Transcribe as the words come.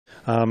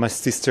My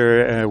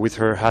sister with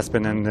her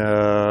husband and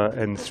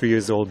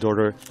 3-year-old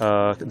daughter,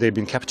 they've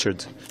been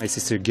captured. My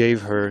sister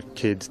gave her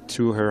kid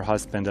to her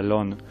husband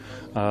alone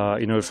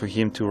in order for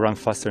him to run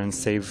faster and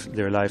save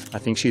their life. I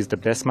think she's the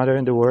best mother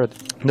in the world.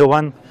 No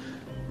one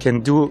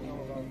can do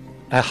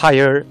a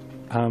higher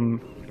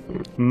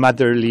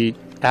motherly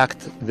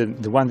act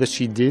than the one that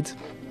she did,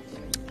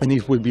 and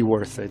it will be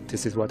worth it.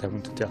 This is what I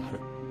want to tell her.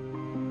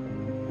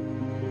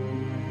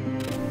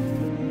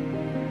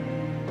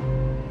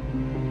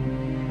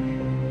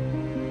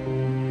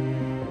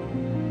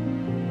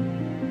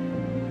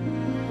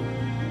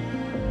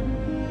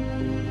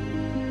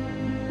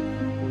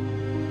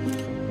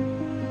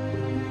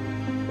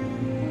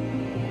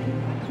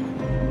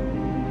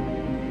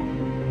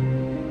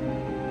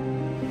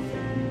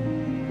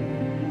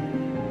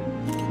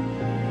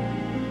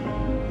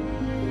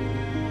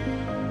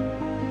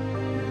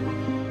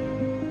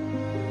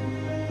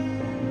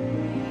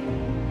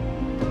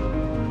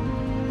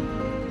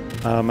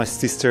 My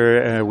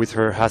sister with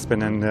her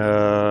husband and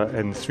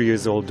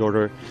 3-year-old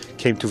daughter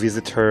came to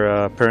visit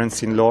her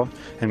parents-in-law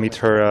and meet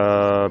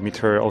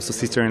her also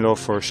sister-in-law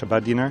for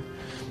Shabbat dinner.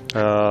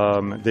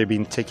 They've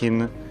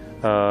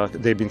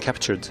been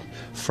captured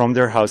from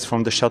their house,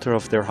 from the shelter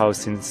of their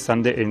house in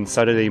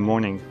Saturday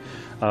morning,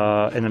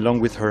 and along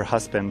with her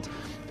husband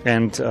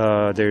and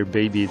their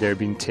baby, they've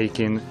been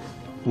taken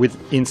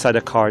inside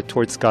a car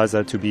towards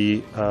Gaza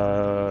they've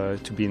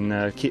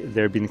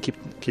been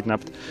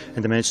kidnapped,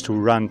 and they managed to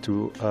run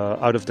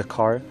out of the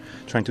car,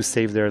 trying to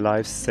save their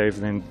lives,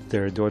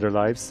 their daughter's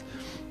lives.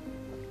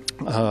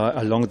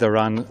 Along the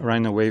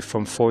ran away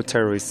from 4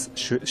 terrorists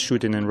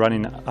shooting and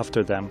running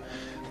after them.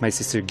 My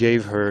sister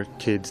gave her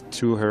kid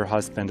to her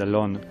husband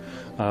alone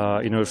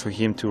in order for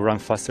him to run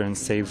faster and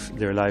save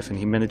their life, and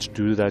he managed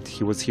to do that.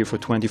 He was here for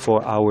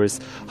 24 hours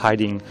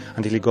hiding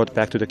until he got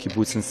back to the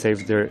kibbutz and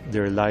saved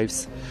their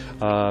lives.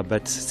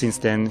 But since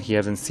then he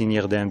hasn't seen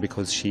Yarden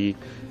because she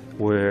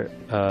were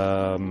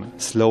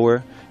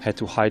slower, had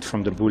to hide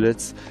from the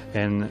bullets,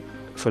 and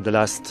for the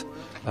last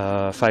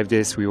 5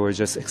 days we were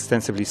just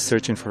extensively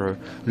searching for her,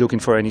 looking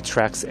for any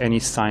tracks, any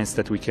signs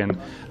that we can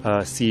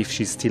see if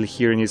she's still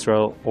here in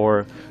Israel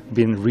or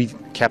been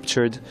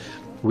recaptured.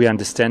 We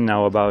understand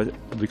now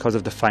because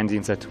of the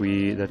findings that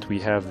we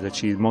have, that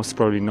she's most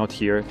probably not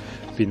here,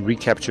 been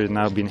recaptured,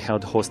 now been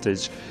held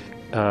hostage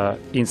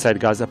inside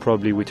Gaza,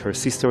 probably with her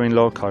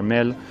sister-in-law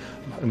Carmel,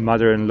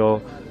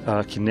 mother-in-law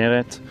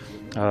Kinneret.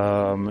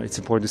 It's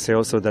important to say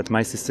also that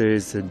my sister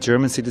is a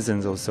German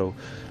citizen also.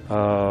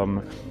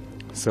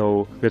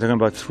 So we're talking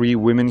about 3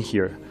 women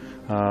here,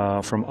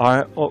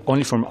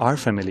 only from our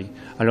family,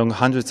 along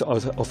hundreds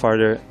of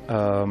other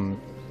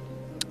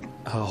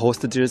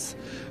hostages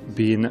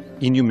being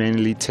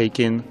inhumanely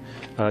taken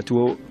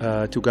to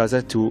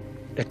Gaza to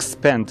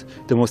expand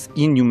the most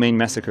inhumane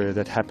massacre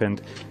that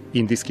happened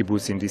in this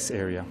kibbutz, in this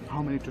area.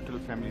 How many total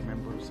family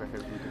members have you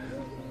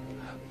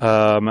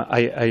taken?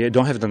 I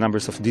don't have the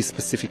numbers of this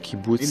specific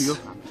kibbutz. In your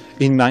family?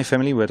 In my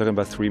family, we're talking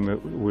about 3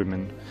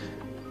 women.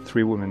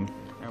 3 women.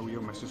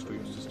 Your message to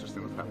your sisters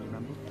and family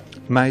members?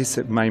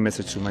 My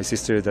message to my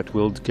sister is that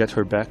we'll get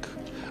her back.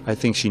 I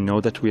think she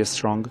knows that we are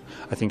strong.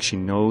 I think she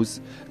knows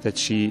that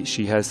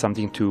she has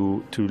something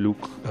to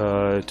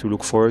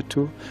look forward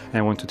to. And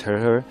I want to tell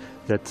her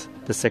that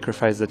the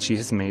sacrifice that she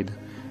has made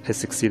has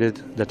succeeded,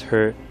 that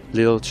her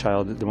little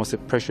child, the most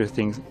precious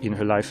thing in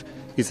her life,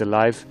 is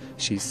alive.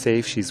 She's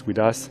safe. She's with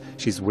us.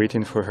 She's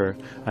waiting for her.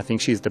 I think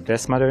she's the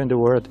best mother in the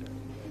world.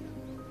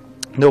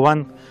 No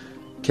one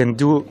can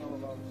do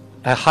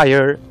a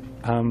higher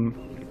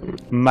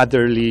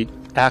motherly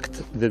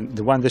act than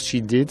the one that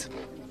she did,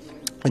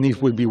 and it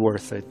will be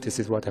worth it. This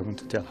is what I want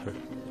to tell her.